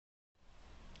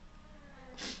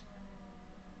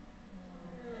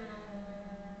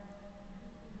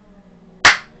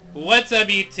What's up,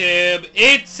 YouTube?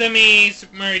 It's me,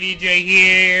 Super Mario DJ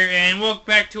here, and welcome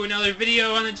back to another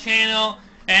video on the channel,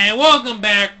 and welcome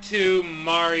back to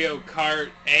Mario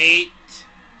Kart 8.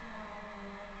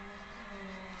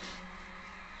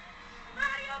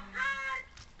 Mario Kart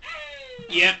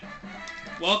 8! Yep,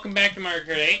 welcome back to Mario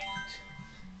Kart 8.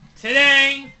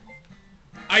 Today,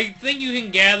 I think you can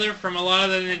gather from a lot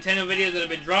of the Nintendo videos that have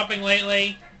been dropping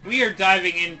lately, we are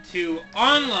diving into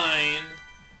online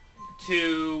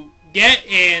to get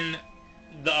in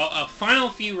a final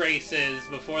few races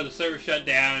before the server shut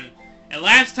down. And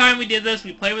last time we did this,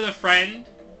 we played with a friend,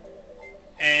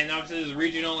 and obviously there's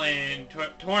regional and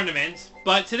tournaments.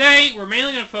 But today, we're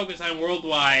mainly going to focus on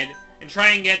worldwide and try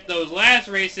and get those last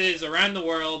races around the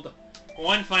world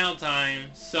one final time.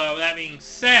 So that being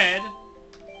said,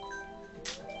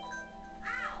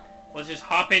 let's just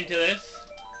hop into this,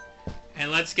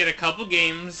 and let's get a couple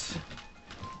games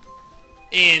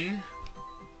in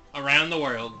around the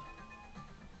world.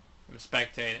 I'm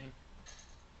spectating.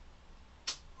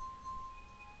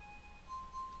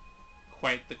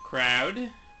 Quite the crowd.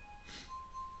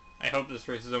 I hope this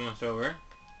race is almost over.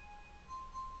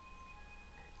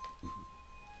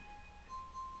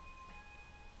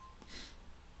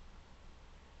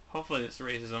 Hopefully this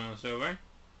race is almost over,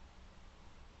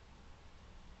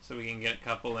 so we can get a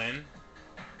couple in.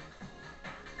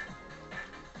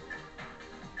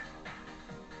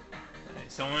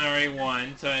 Someone already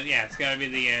won, so yeah, it's gotta be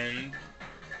the end.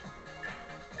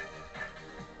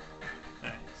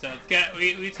 Alright, so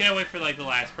we just gotta wait for like the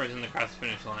last person to cross the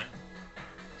finish line.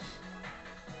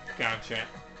 Gotcha.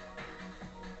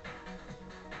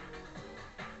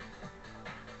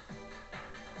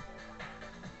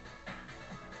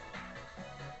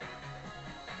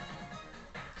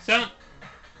 So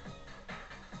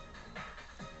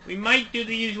we might do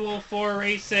the usual 4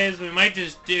 races, we might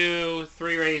just do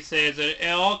 3 races.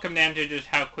 It'll all come down to just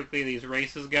how quickly these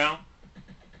races go.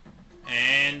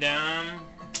 And,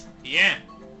 yeah.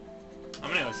 I'm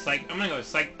gonna go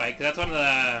Psych Bike, 'cause that's one of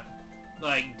the,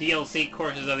 like, DLC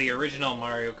courses of the original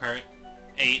Mario Kart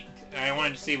 8. I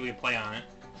wanted to see if we could play on it.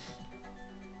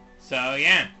 So,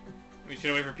 yeah. We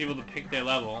should wait for people to pick their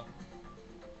level.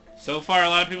 So far, a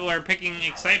lot of people are picking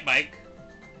Excite Bike.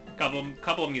 Couple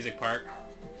of Music Park.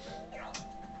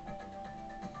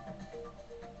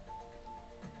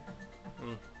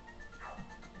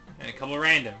 And a couple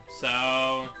random.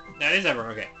 So that is ever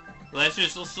okay. Let's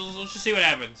just see what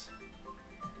happens.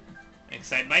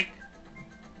 Excite Bike.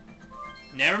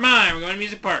 Never mind, we're going to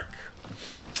Music Park.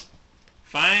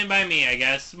 Fine by me, I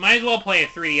guess. Might as well play a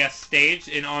 3DS stage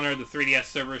in honor of the 3DS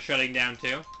server shutting down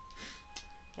too.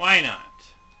 Why not?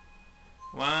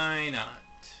 Why not?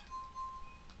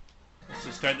 Let's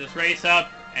just start this race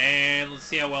up and let's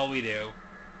see how well we do.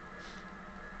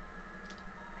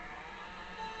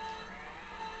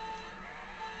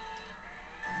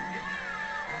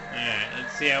 Alright,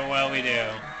 let's see how well we do.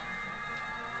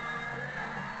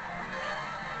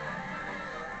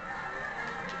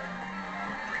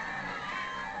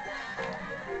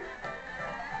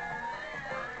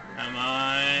 Come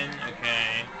on,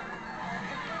 okay.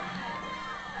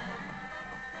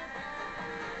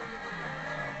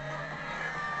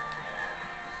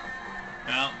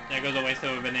 Well, there goes a waste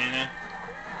of a banana.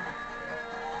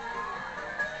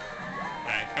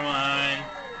 Alright, come on.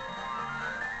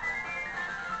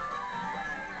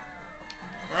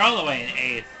 We're all the way in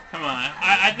 8th. Come on.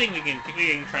 I think we can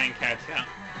try and catch up.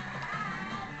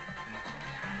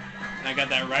 I got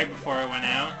that right before it went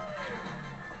out.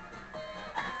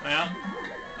 Well,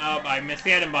 oh, I missed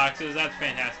the item boxes. That's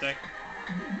fantastic.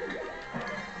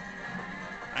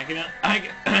 I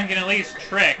can at least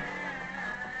trick.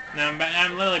 Now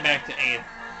I'm literally back to 8th.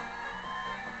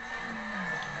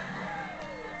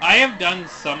 I have done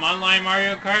some online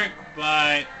Mario Kart,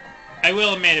 but I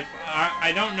will admit, if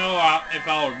I don't know if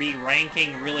I'll be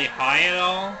ranking really high at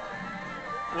all.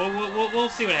 We'll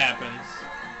see what happens.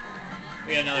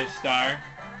 We got another star.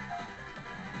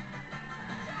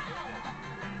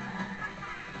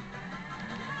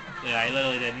 That I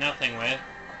literally did nothing with.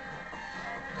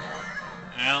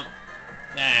 Well,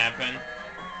 that happened.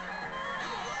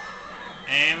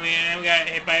 And we got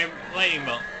hit by a lightning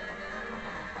bolt.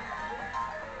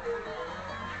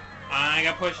 I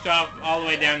got pushed off all the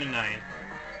way down to 9th.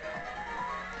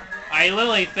 I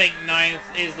literally think 9th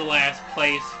is the last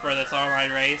place for this all-ride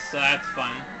race, so that's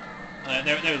fun.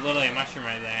 There was literally a mushroom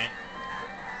right there.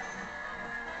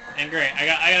 And great, I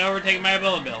got overtaken by a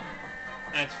bullet bill.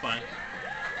 That's fun.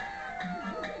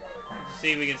 Let's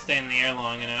see if we can stay in the air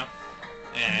long enough.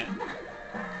 Yeah.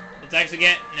 Let's actually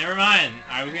get... Never mind.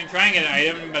 I was going to try and get an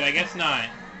item, but I guess not.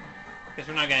 Guess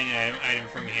we're not getting an item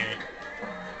from here.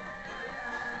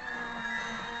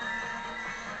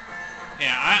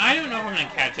 Yeah, I don't know if I'm gonna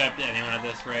catch up to anyone at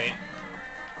this rate.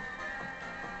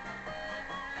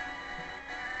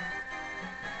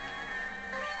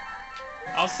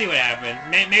 I'll see what happens.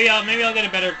 Maybe I'll get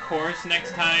a better course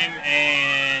next time,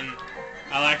 and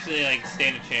I'll actually like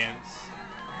stand a chance.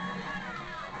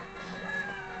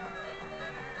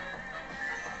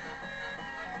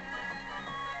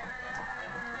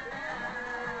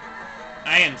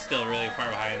 I am still really far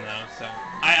behind though, so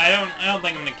I don't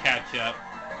think I'm gonna catch up.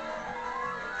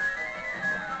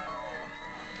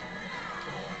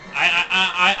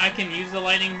 I can use the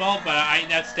lightning bolt, but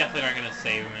that's definitely not gonna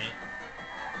save me.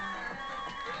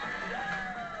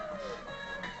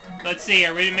 Let's see,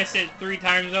 are we gonna miss it 3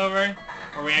 times over?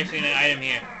 Or are we actually gonna get an item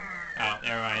here? Oh,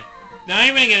 never mind. Not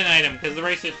even gonna get an item, because the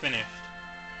race is finished.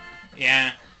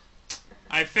 Yeah.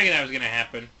 I figured that was gonna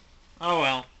happen. Oh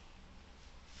well.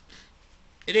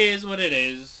 It is what it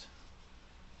is.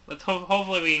 Let's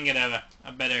hopefully we can get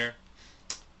a better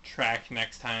track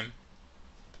next time.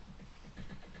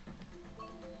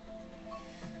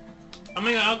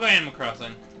 I'll go Animal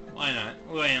Crossing. Why not?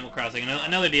 We'll go Animal Crossing.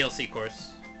 Another DLC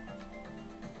course.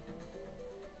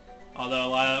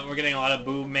 Although we're getting a lot of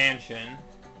Boo Mansion.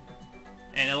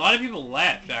 And a lot of people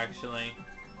left, actually.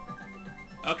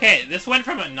 Okay, this went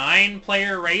from a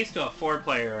 9-player race to a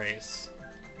 4-player race.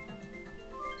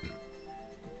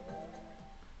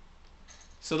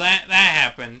 So that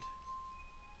happened.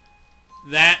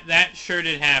 That sure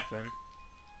did happen.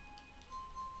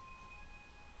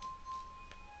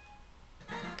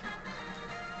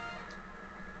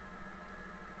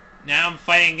 Now I'm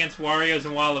fighting against Wario's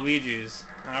and Waluigi's.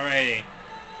 Alrighty.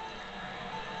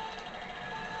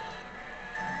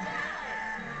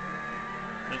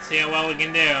 Let's see how well we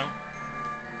can do.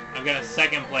 I've got a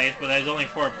 2nd place, but there's only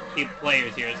 4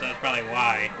 players here, so that's probably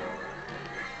why.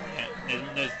 Yeah,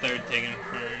 there's 3rd taken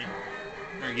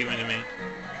from or given to me.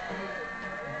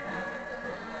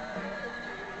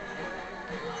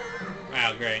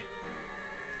 Wow, great.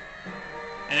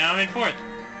 And now I'm in 4th.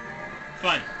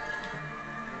 Fun.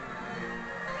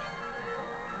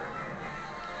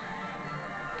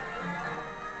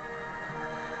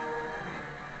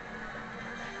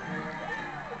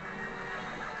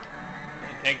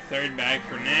 Take 3rd back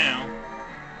for now.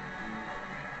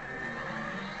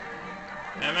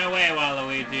 Out of my way,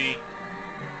 Waluigi.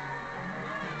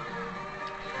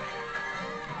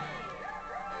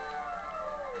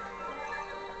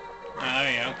 Oh,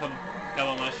 there you go.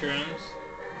 Couple mushrooms.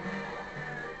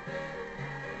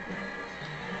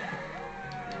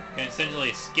 Can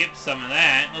essentially skip some of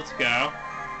that. Let's go.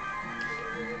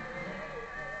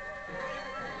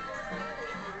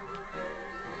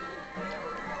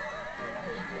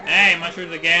 Hey,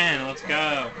 mushrooms again. Let's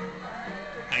go.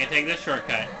 I can take this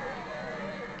shortcut.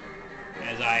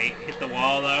 As I hit the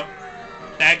wall, though.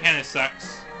 That kind of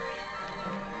sucks.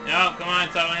 No, come on,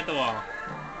 so I don't hit the wall.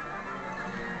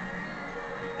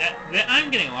 I'm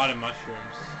getting a lot of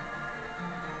mushrooms.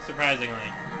 Surprisingly.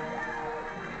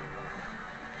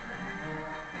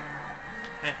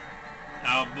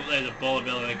 Oh, there's a bull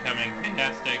ability coming.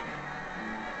 Fantastic.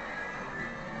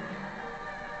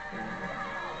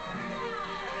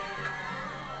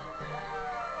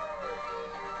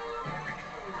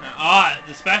 Oh,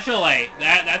 the Special 8.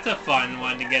 That's a fun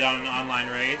one to get on an online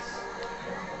race.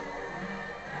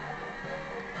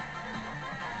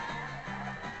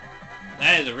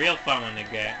 That is a real fun one to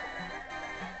get.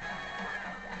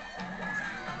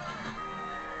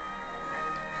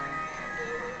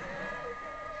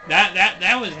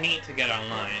 That was neat to get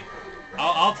online.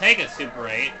 I'll take a Super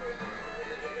 8.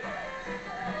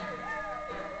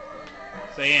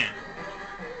 So yeah.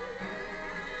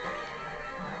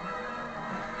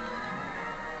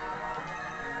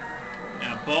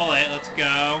 Now bullet, let's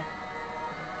go.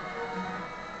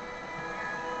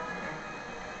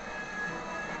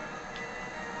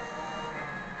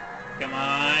 Come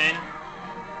on.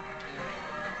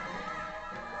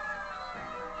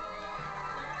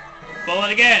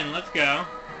 Bullet again, let's go.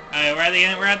 Alright, we're at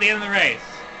the end of the race.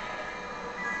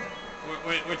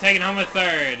 We're taking home a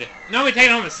 3rd. No, we're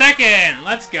taking home a 2nd!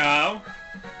 Let's go!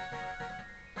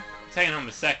 Taking home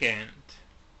a 2nd.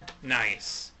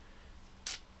 Nice.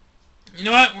 You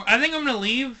know what? I think I'm gonna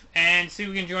leave and see if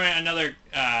we can join another,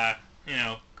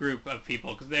 group of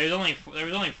people. Because there was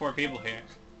only 4 people here.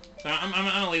 So I'm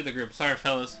gonna leave the group. Sorry,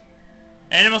 fellas.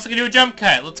 And I'm also gonna do a jump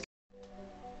cut. Let's.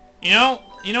 You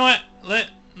know what?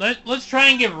 Let's try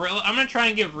and give. I'm gonna try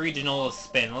and give regional a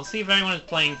spin. Let's see if anyone is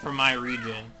playing for my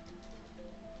region.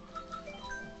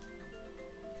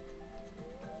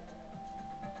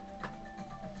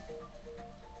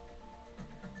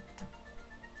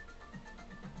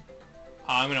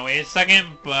 I'm gonna wait a second,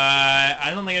 but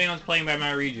I don't think anyone's playing by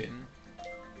my region.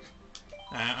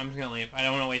 I'm just gonna leave. I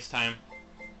don't want to waste time.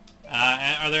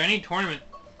 Are there any tournament?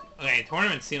 Okay,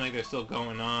 tournaments seem like they're still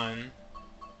going on.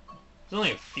 There's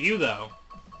only a few though.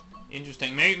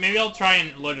 Interesting. Maybe I'll try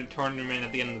and load a tournament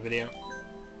at the end of the video.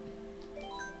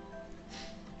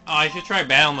 Oh, I should try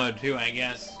battle mode too, I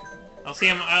guess. I'll see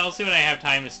what I have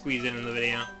time to squeeze in the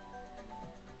video.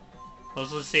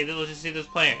 Let's just see those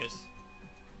players.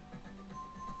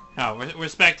 Oh, we're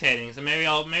spectating, so maybe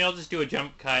I'll just do a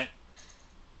jump cut.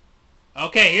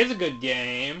 Okay, here's a good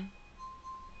game.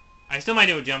 I still might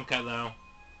do a jump cut though,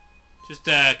 just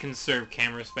to conserve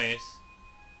camera space.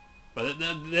 But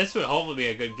this would hopefully be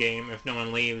a good game if no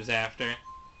one leaves after.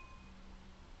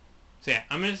 So yeah,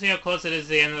 I'm gonna see how close it is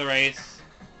to the end of the race.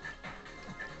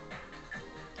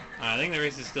 I think the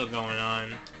race is still going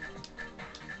on.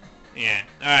 Yeah.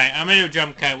 All right, I'm gonna do a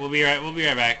jump cut. We'll be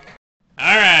right back.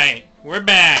 All right, we're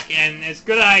back, and it's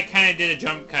good I kind of did a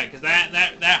jump cut because that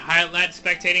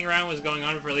spectating round was going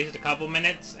on for at least a couple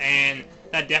minutes, and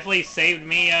that definitely saved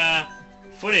me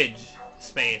footage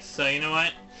space. So you know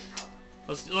what?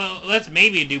 Let's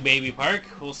maybe do Baby Park.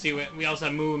 We'll see what we also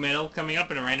have Moo Middle coming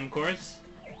up in a random course.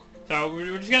 So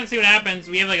we're just gonna see what happens.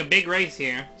 We have like a big race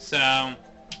here, so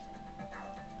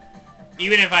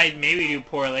even if I maybe do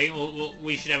poorly,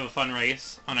 we should have a fun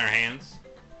race on our hands.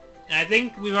 And I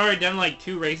think we've already done like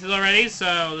 2 races already,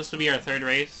 so this will be our 3rd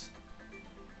race.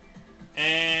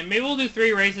 And maybe we'll do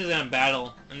 3 races in a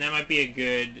battle, and that might be a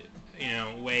good,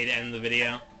 way to end the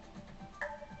video.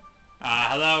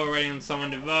 Hello, we're waiting on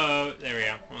someone to vote. There we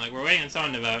go. We're waiting on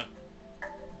someone to vote.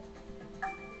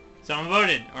 Someone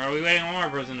voted, or are we waiting on one more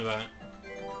person to vote?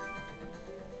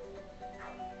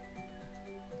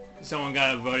 Someone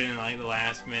got voted in the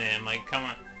last minute. I'm like, come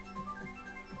on.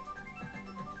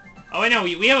 Oh wait, no,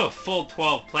 we have a full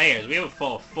 12 players. We have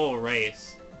a full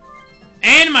race.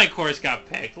 And my course got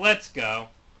picked. Let's go.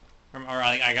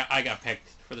 I got picked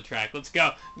for the track. Let's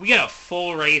go. We got a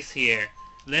full race here.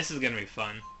 This is gonna be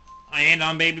fun. I end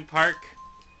on Baby Park.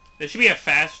 There should be a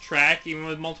fast track even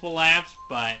with multiple laps,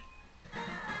 but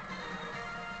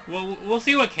we'll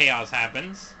see what chaos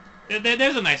happens.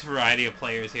 There's a nice variety of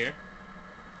players here.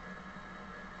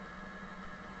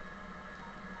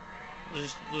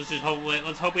 Let's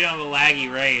hope we don't have a laggy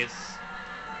race.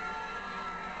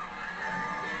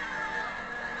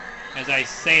 As I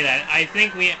say that, I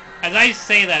think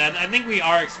we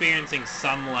are experiencing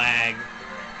some lag.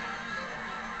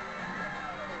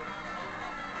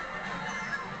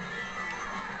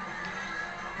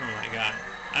 Oh my god.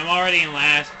 I'm already in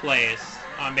last place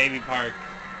on Baby Park.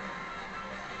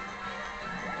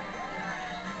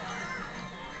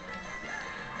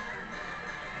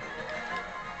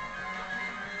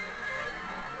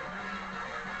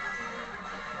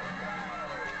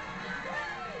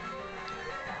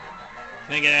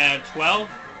 Can I get out of 12?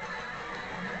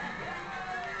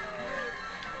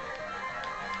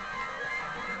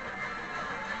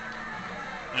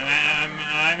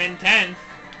 I'm in 10th.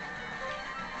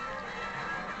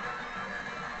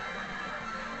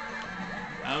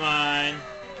 Come on.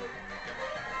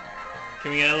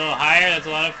 Can we get a little higher? That's a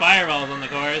lot of fireballs on the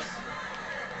course.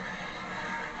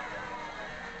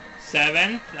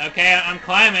 7th. Okay, I'm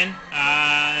climbing.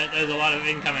 There's a lot of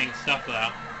incoming stuff though.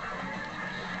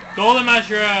 Golden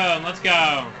Mushroom! Let's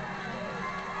go!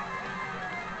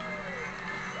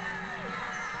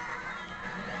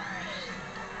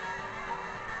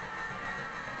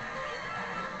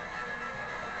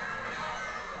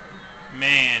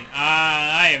 Man,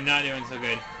 I am not doing so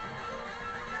good.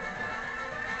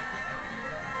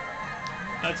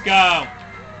 Let's go!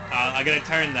 I gotta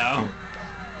turn though.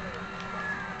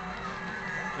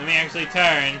 Let me actually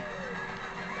turn.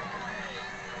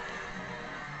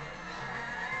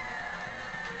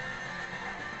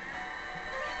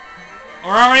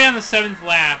 We're already on the 7th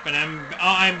lap, and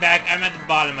I'm back. I'm at the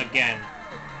bottom again.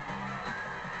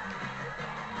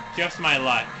 Just my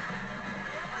luck.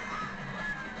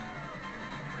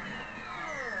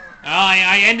 Oh,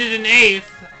 I ended in 8th.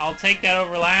 I'll take that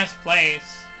over last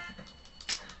place.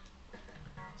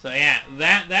 So yeah,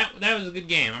 that was a good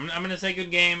game. I'm gonna say good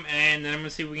game, and then I'm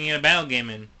gonna see if we can get a battle game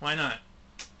in. Why not?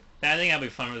 I think that'll be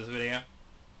fun with this video.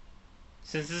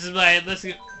 Since this is like,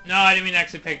 no, I didn't mean to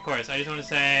actually pick course. I just want to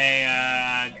say,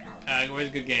 where's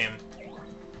a good game?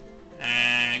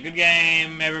 Good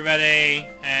game, everybody,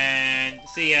 and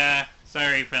see ya.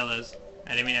 Sorry, fellas.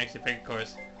 I didn't mean to actually pick a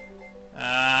course.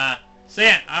 So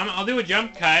yeah, I'll do a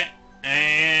jump cut,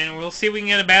 and we'll see if we can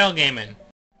get a battle game in.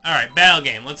 Alright, battle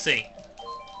game, let's see.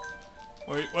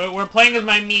 We're playing as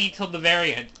my Mii till the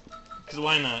very end, because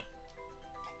why not?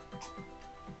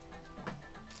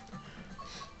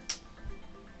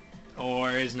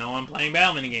 Or is no one playing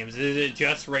battle minigames? Is it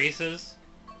just races?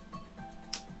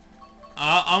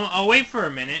 I'll wait for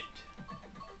a minute.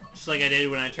 Just like I did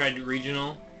when I tried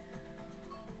regional.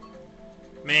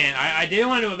 Man, I did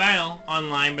want to do a battle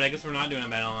online, but I guess we're not doing a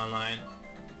battle online.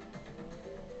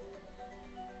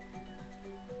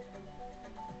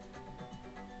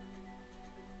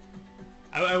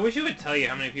 I wish it would tell you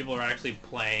how many people are actually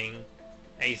playing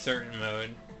a certain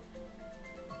mode.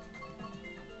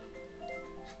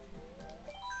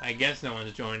 I guess no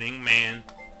one's joining, man.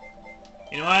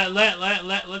 You know what?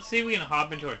 Let's see if we can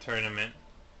hop into a tournament.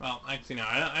 Well, actually no.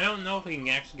 I don't know if we can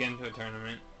actually get into a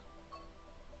tournament.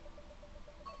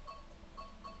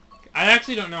 I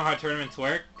actually don't know how tournaments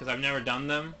work because I've never done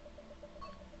them.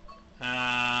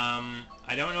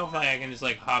 I don't know if I can just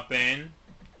like hop in.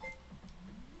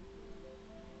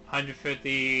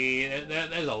 150.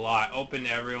 There's a lot. Open to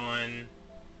everyone.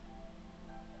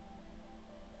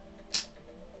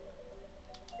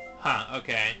 Huh,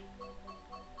 okay.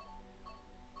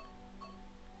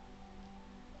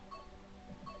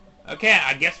 Okay,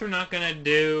 I guess we're not gonna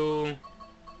do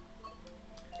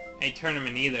a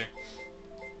tournament either.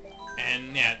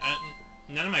 And yeah,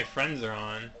 none of my friends are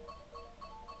on.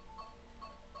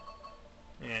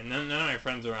 Yeah, none of my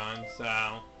friends are on, so...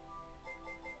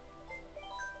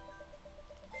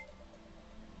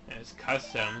 Yeah, it's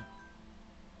custom.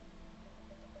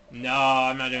 No,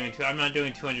 I'm not doing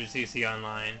 200cc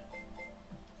online.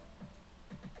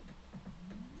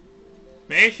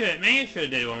 Maybe I should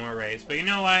have did one more race, but you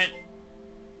know what?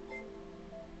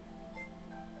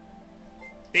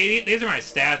 These are my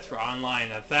stats for online.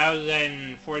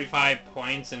 1,045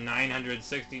 points and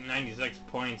 96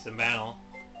 points in battle.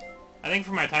 I think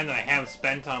for my time that I have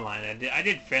spent online, I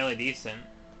did fairly decent.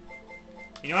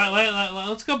 You know what?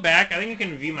 Let's go back. I think I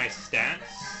can view my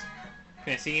stats.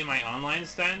 Can I see my online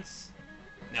stats?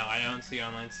 No, I don't see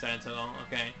online stats at all.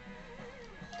 Okay.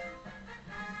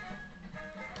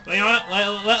 Well, you know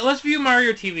what? Let's view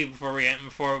Mario TV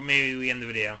before maybe we end the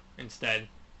video instead.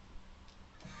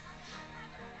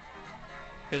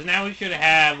 Because now we should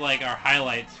have like our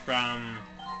highlights from.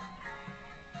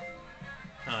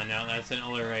 Oh no, that's an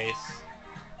older race.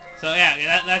 So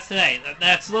yeah, that's today.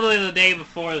 That's literally the day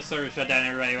before the server shut down.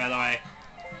 Everybody, by the way.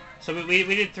 So we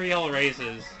did 3 whole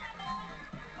races.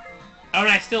 Oh, and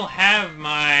I still have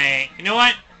my. You know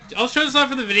what? I'll show this off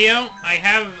for the video. I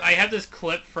have this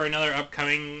clip for another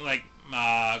upcoming like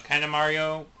kind of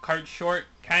Mario Kart short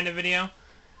kind of video.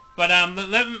 But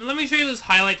let me show you this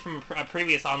highlight from a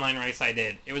previous online race I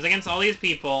did. It was against all these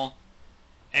people,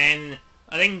 and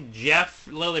I think Jeff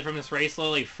literally from this race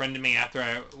literally friended me after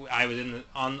I was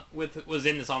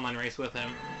in this online race with him,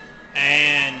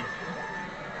 and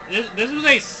this was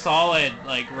a solid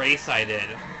like race I did.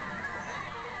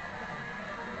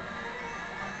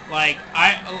 Like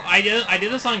I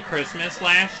did this on Christmas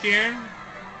last year,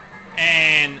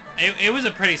 and it was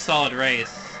a pretty solid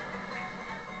race.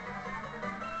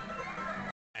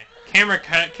 Camera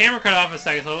cut off a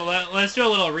second, so let's do a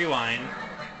little rewind.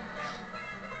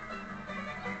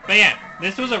 But yeah,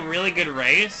 this was a really good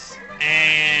race,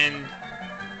 and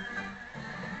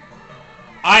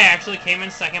I actually came in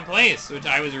 2nd place, which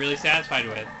I was really satisfied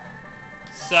with.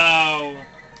 So,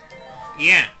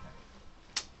 yeah.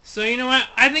 So you know what?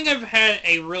 I think I've had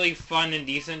a really fun and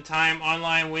decent time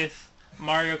online with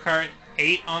Mario Kart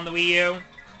 8 on the Wii U,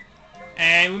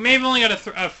 and we may have only got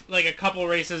a couple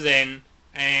races in.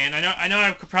 And I know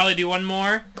I could probably do one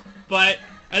more, but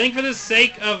I think for the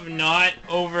sake of not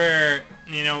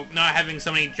not having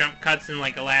so many jump cuts in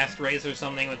like a last race or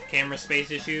something with camera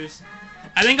space issues,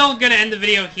 I think I'm gonna end the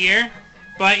video here.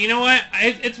 But you know what?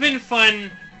 It's been fun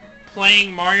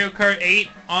playing Mario Kart 8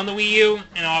 on the Wii U,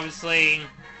 and obviously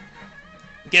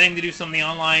getting to do some of the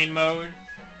online mode.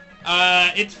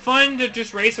 It's fun to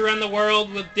just race around the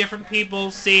world with different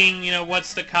people, seeing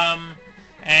what's to come.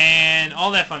 And all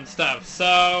that fun stuff.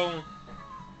 So,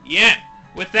 yeah.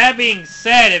 With that being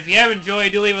said, if you have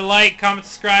enjoyed, do leave a like, comment,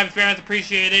 subscribe. It's very much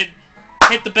appreciated.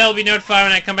 Hit the bell to be notified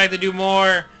when I come back to do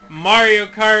more Mario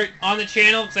Kart on the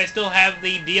channel, because I still have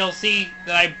the DLC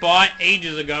that I bought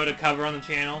ages ago to cover on the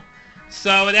channel.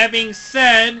 So, with that being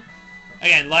said,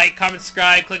 again, like, comment,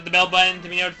 subscribe, click the bell button to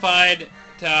be notified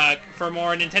for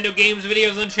more Nintendo games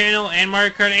videos on the channel and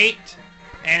Mario Kart 8.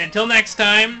 And until next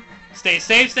time, stay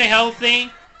safe, stay healthy.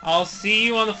 I'll see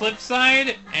you on the flip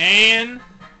side, and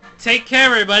take care,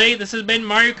 everybody. This has been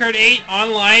Mario Kart 8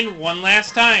 online one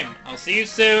last time. I'll see you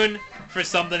soon for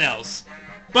something else.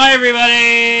 Bye,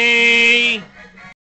 everybody!